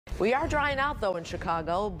We are drying out, though, in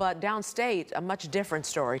Chicago, but downstate, a much different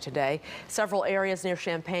story today. Several areas near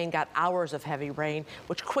Champaign got hours of heavy rain,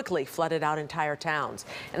 which quickly flooded out entire towns.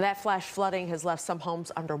 And that flash flooding has left some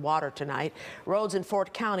homes underwater tonight. Roads in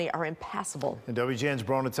Fort County are impassable. And WGN's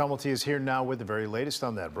Brona Tumulty is here now with the very latest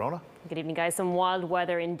on that. Brona? Good evening, guys. Some wild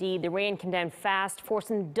weather indeed. The rain came down fast,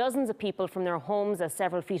 forcing dozens of people from their homes as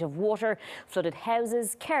several feet of water flooded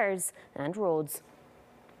houses, cars and roads.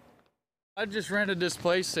 I just rented this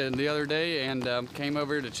place the other day and came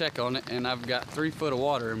over here to check on it, and I've got 3 foot of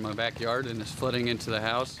water in my backyard and it's flooding into the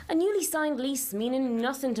house. A newly signed lease meaning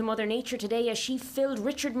nothing to Mother Nature today as she filled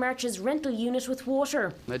Richard March's rental unit with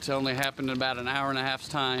water. It's only happened in about an hour and a half's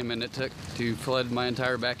time, and it took to flood my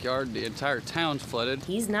entire backyard. The entire town's flooded.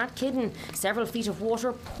 He's not kidding. Several feet of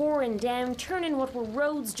water pouring down, turning what were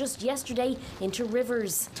roads just yesterday into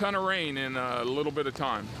rivers. Ton of rain in a little bit of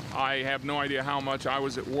time. I have no idea how much. I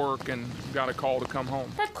was at work and got a call to come home.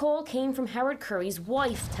 That call came from Howard Curry's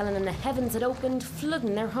wife, telling him the heavens had opened,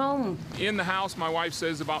 flooding their home. In the house, my wife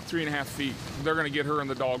says about 3.5 feet. They're going to get her and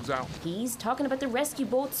the dogs out. He's talking about the rescue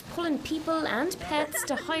boats pulling people and pets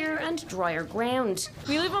to higher and drier ground.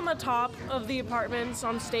 We live on the top of the apartments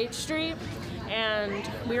on State Street, and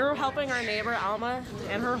we were helping our neighbor Alma,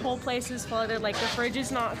 and her whole place is flooded, like the fridge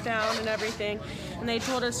is knocked down and everything, and they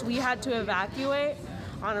told us we had to evacuate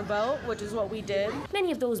on a boat, which is what we did.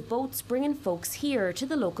 Many of those boats bringing folks here to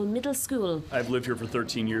the local middle school. I've lived here for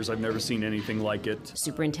 13 years. I've never seen anything like it.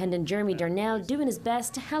 Superintendent Jeremy Darnell doing his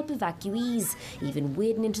best to help evacuees, even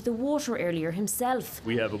wading into the water earlier himself.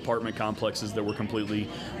 We have apartment complexes that were completely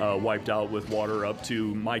wiped out with water up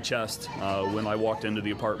to my chest when I walked into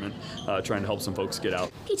the apartment trying to help some folks get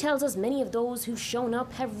out. He tells us many of those who've shown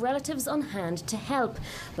up have relatives on hand to help,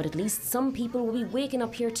 but at least some people will be waking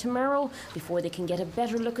up here tomorrow before they can get a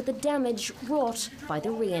better look at the damage wrought by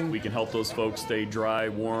the rain. We can help those folks stay dry,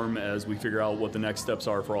 warm, as we figure out what the next steps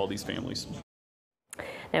are for all these families.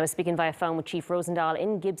 Now, I was speaking via phone with Chief Rosendahl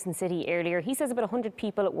in Gibson City earlier. He says about 100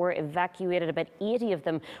 people were evacuated. About 80 of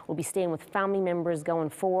them will be staying with family members going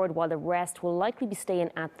forward, while the rest will likely be staying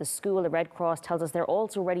at the school. The Red Cross tells us they're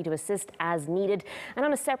also ready to assist as needed. And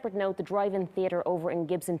on a separate note, the drive-in theatre over in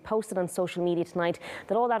Gibson posted on social media tonight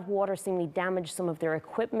that all that water seemingly damaged some of their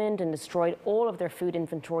equipment and destroyed all of their food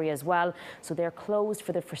inventory as well. So they're closed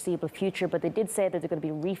for the foreseeable future, but they did say that they're going to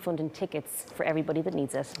be refunding tickets for everybody that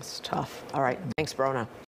needs it. It's tough. All right. Thanks, Brona.